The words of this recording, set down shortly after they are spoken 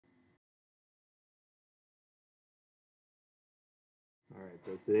Alright,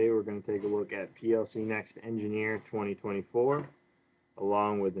 so today we're going to take a look at PLC Next Engineer 2024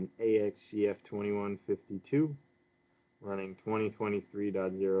 along with an AXCF2152 running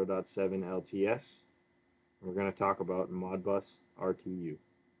 2023.0.7 LTS. We're going to talk about Modbus RTU.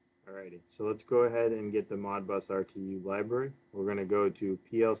 Alrighty, so let's go ahead and get the Modbus RTU library. We're going to go to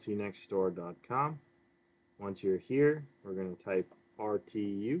plcnextstore.com. Once you're here, we're going to type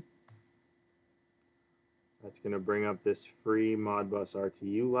RTU. That's going to bring up this free Modbus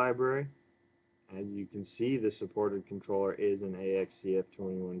RTU library. As you can see, the supported controller is an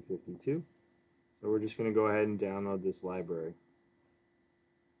AXCF2152. So we're just going to go ahead and download this library.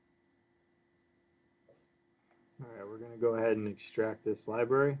 Alright, we're going to go ahead and extract this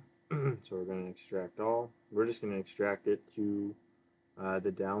library. So we're going to extract all. We're just going to extract it to the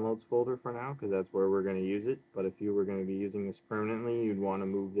downloads folder for now, because that's where we're going to use it. But if you were going to be using this permanently, you'd want to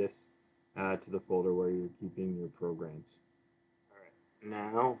move this to the folder where you're keeping your programs. Alright,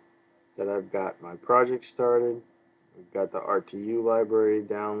 now that I've got my project started, we've got the RTU library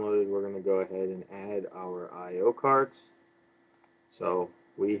downloaded, we're going to go ahead and add our I/O cards. So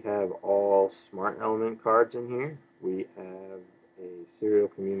we have all smart element cards in here. We have a serial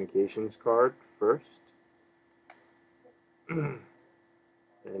communications card first. Then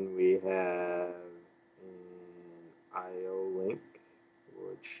we have an I/O link,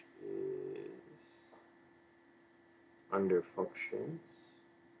 which is under functions.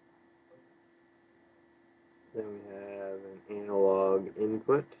 Then we have an analog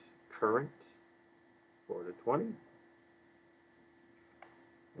input current 4 to 20.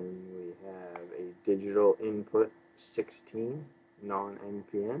 And we have a digital input 16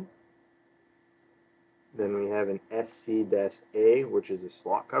 non-NPN. Then we have an SC-A, which is a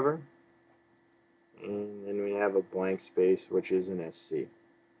slot cover. And then we have a blank space, which is an SC.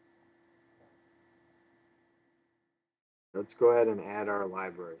 Let's go ahead and add our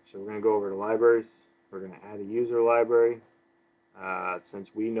library. So we're going to go over to libraries. We're going to add a user library.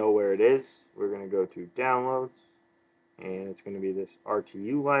 Since we know where it is, we're going to go to downloads, and it's going to be this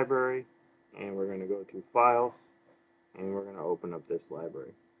RTU library, and we're going to go to files, and we're going to open up this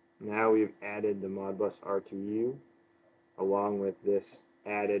library. Now we've added the Modbus RTU along with this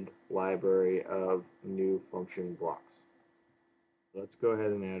added library of new function blocks. Let's go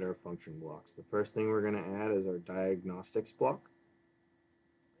ahead and add our function blocks. The first thing we're going to add is our diagnostics block.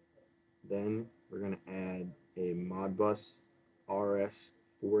 Then we're going to add a Modbus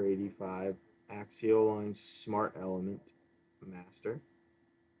RS485 axial line smart element master.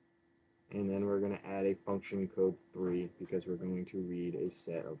 And then we're going to add a function code 3 because we're going to read a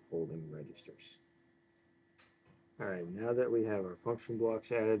set of holding registers. Alright, now that we have our function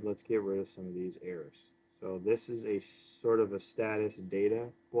blocks added, let's get rid of some of these errors. So this is a sort of a status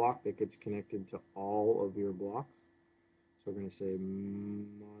data block that gets connected to all of your blocks. So we're going to say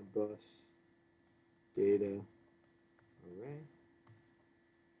Modbus data array.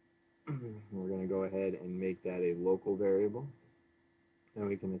 We're going to go ahead and make that a local variable. Then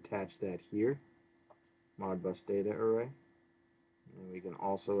we can attach that here, Modbus data array. And we can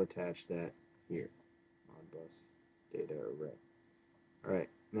also attach that here, Modbus data array. Alright,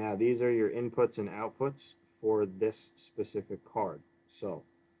 now these are your inputs and outputs for this specific card. So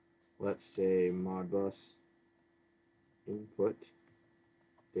let's say Modbus input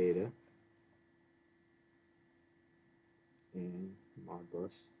data and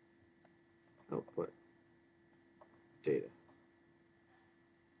Modbus output data.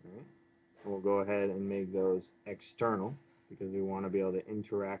 Alright, we'll go ahead and make those external because we want to be able to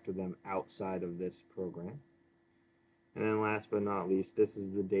interact with them outside of this program. And then last but not least, this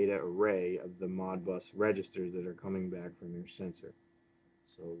is the data array of the Modbus registers that are coming back from your sensor.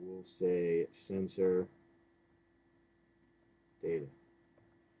 So we'll say sensor data.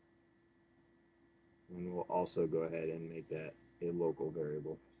 And we'll also go ahead and make that a local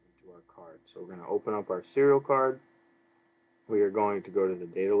variable to our card. So we're going to open up our serial card. We are going to go to the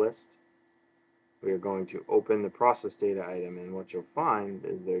data list. We are going to open the process data item, and what you'll find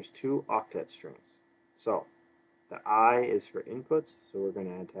is there's two octet strings. So the I is for inputs, so we're going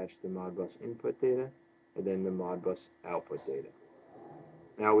to attach the Modbus input data and then the Modbus output data.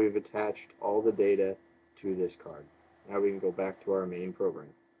 Now we've attached all the data to this card. Now we can go back to our main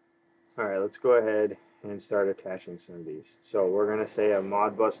program. Alright, let's go ahead and start attaching some of these. So we're going to say a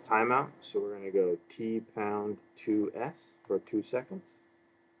Modbus timeout, so we're going to go T#2S for 2 seconds.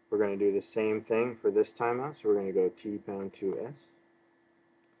 We're going to do the same thing for this timeout, so we're going to go T#2S.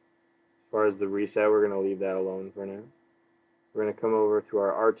 As far as the reset, we're going to leave that alone for now. We're going to come over to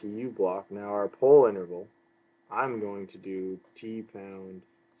our RTU block. Now our pole interval, I'm going to do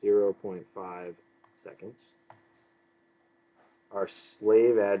T#0.5 seconds. Our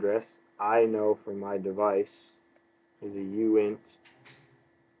slave address, I know from my device, is a uint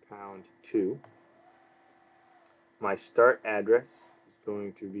pound 2. My start address is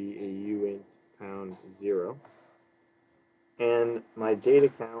going to be a uint pound 0. And my data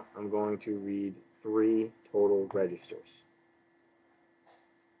count, I'm going to read 3 total registers.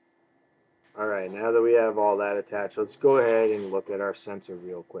 Alright, now that we have all that attached, let's go ahead and look at our sensor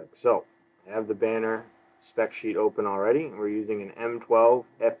real quick. So, I have the banner spec sheet open already. We're using an M12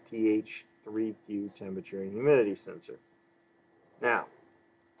 FTH3Q temperature and humidity sensor. Now,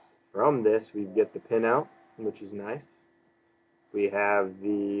 from this, we get the pinout, which is nice. We have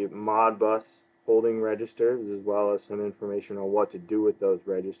the Modbus holding registers, as well as some information on what to do with those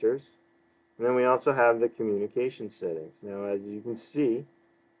registers. And then we also have the communication settings. Now, as you can see,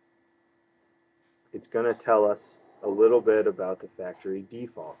 it's going to tell us a little bit about the factory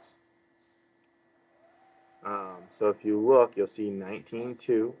defaults. So if you look, you'll see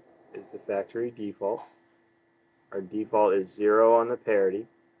 19.2 is the factory default. Our default is 0 on the parity.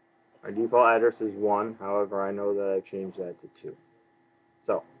 Our default address is 1, however, I know that I've changed that to 2.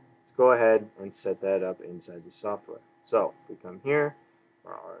 So let's go ahead and set that up inside the software. So if we come here,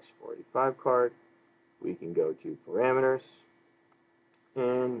 our RS485 card, we can go to parameters,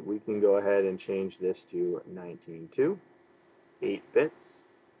 and we can go ahead and change this to 19.2, 8 bits.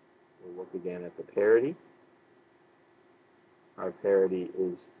 We'll look again at the parity. Our parity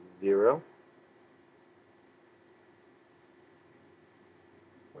is 0,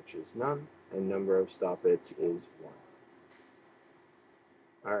 which is none, and number of stop bits is 1.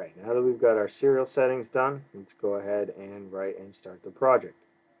 Alright, now that we've got our serial settings done, let's go ahead and write and start the project.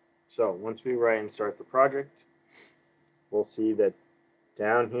 So once we write and start the project, we'll see that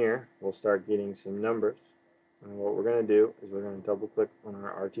down here we'll start getting some numbers. And what we're going to do is we're going to double click on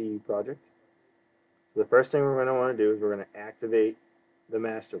our RTU project. So the first thing we're going to want to do is we're going to activate the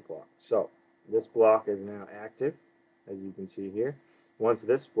master block. So this block is now active, as you can see here. Once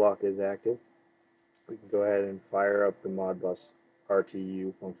this block is active, we can go ahead and fire up the Modbus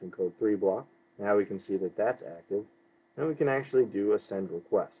RTU function code 3 block. Now we can see that that's active, and we can actually do a send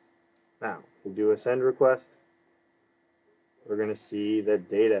request. Now, if we do a send request, we're going to see that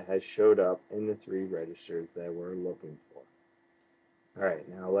data has showed up in the 3 registers that we're looking for. Alright,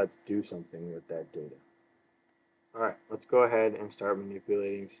 now let's do something with that data. Alright, let's go ahead and start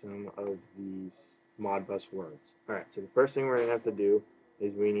manipulating some of these Modbus words. Alright, so the first thing we're going to have to do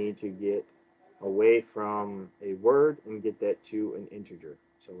is we need to get away from a word and get that to an integer.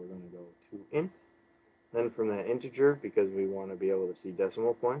 So we're going to go to int. Then from that integer, because we want to be able to see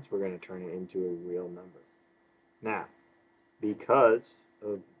decimal points, we're going to turn it into a real number. Now, because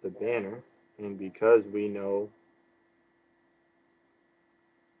of the banner, and because we know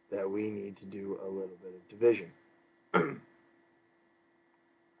that we need to do a little bit of division.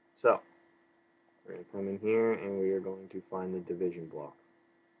 So, we're going to come in here and we are going to find the division block.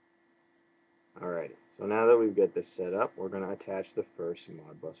 Alright, so now that we've got this set up, we're going to attach the first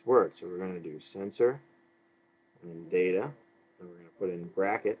Modbus word. So we're going to do sensor, and then data, and we're going to put in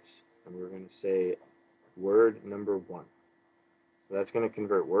brackets, and we're going to say word number 1. So that's going to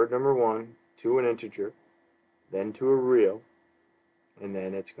convert word number 1 to an integer, then to a real, and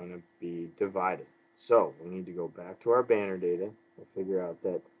then it's going to be divided. So we need to go back to our banner data. We'll figure out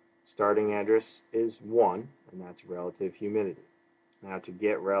that starting address is 1, and that's relative humidity. Now to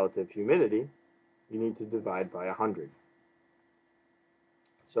get relative humidity, you need to divide by 100.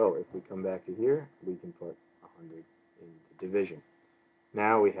 So if we come back to here, we can put 100 into division.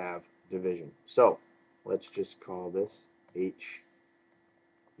 Now we have division. So let's just call this H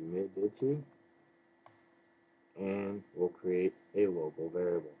humidity, and we'll create a local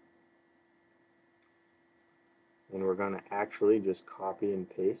variable. And we're going to actually just copy and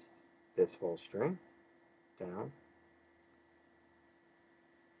paste this whole string down.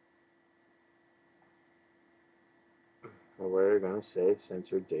 And we're going to say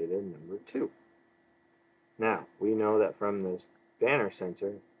sensor data number 2. Now, we know that from this banner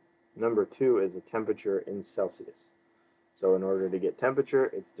sensor, number 2 is a temperature in Celsius. So in order to get temperature,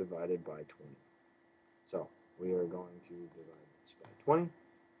 it's divided by 20. So we are going to divide this by 20,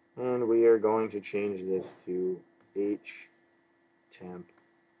 and we are going to change this to H temp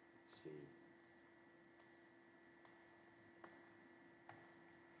C.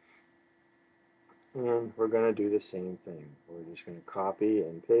 And we're going to do the same thing. We're just going to copy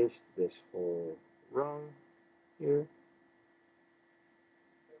and paste this whole rung here.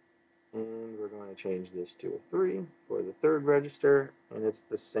 And we're going to change this to a 3 for the third register, and it's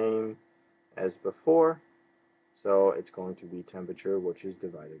the same as before. So it's going to be temperature, which is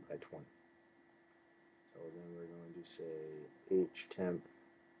divided by 20. So then we're going to say H temp,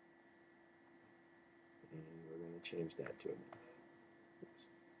 and we're going to change that to enough.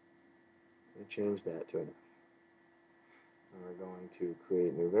 Change that to enough. And we're going to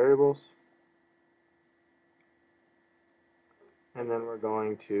create new variables. And then we're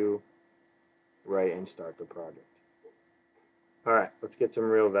going to write and start the project. Alright, let's get some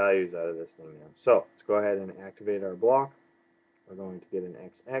real values out of this thing now. So let's go ahead and activate our block. We're going to get an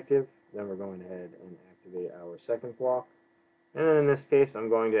X active, then we're going ahead and activate our second block. And then in this case, I'm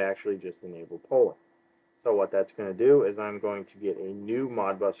going to actually just enable polling. So what that's going to do is I'm going to get a new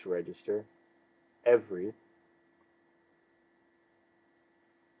Modbus register every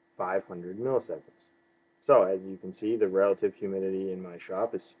 500 milliseconds. So as you can see, the relative humidity in my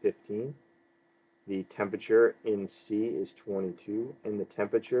shop is 15. The temperature in C is 22, and the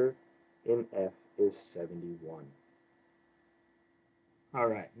temperature in F is 71.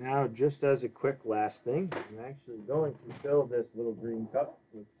 Alright, now just as a quick last thing, I'm actually going to fill this little green cup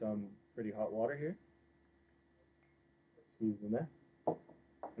with some pretty hot water here. Excuse the mess.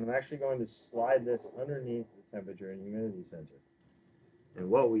 And I'm actually going to slide this underneath the temperature and humidity sensor. And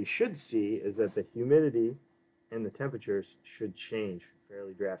what we should see is that the humidity and the temperatures should change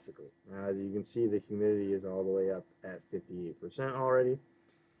fairly drastically. Now, as you can see, the humidity is all the way up at 58% already.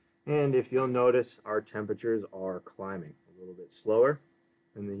 And if you'll notice, our temperatures are climbing a little bit slower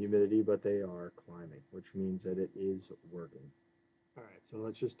than the humidity, but they are climbing, which means that it is working. All right, so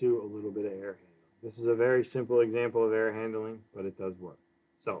let's just do a little bit of air handling. This is a very simple example of air handling, but it does work.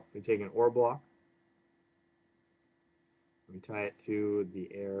 So we take an ore block, we tie it to the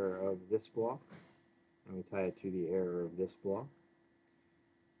air of this block, and we tie it to the air of this block.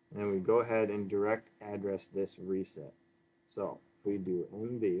 And we go ahead and direct address this reset. So if we do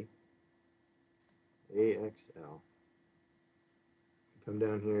MB AXL, come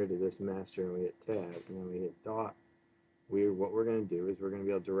down here to this master and we hit tab, and then we hit dot. What we're going to do is we're going to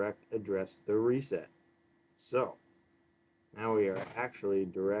be able to direct address the reset. So now we are actually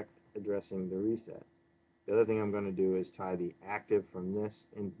direct addressing the reset. The other thing I'm going to do is tie the active from this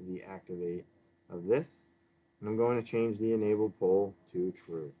into the activate of this, and I'm going to change the enable poll to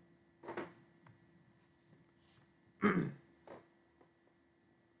true.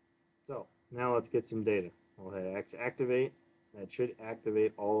 So now let's get some data. We'll hit X activate. That should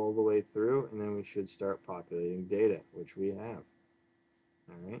activate all the way through, and then we should start populating data, which we have.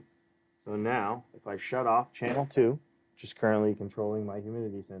 Alright, so now if I shut off channel 2, which is currently controlling my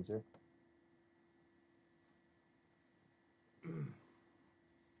humidity sensor,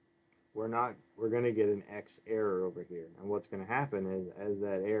 we're going to get an X error over here. And what's going to happen is, as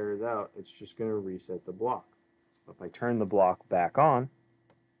that error is out, it's just going to reset the block. If I turn the block back on,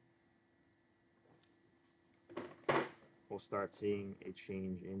 we'll start seeing a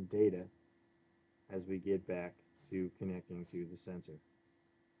change in data as we get back to connecting to the sensor.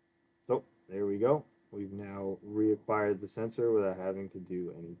 So there we go. We've now reacquired the sensor without having to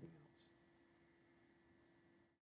do anything else.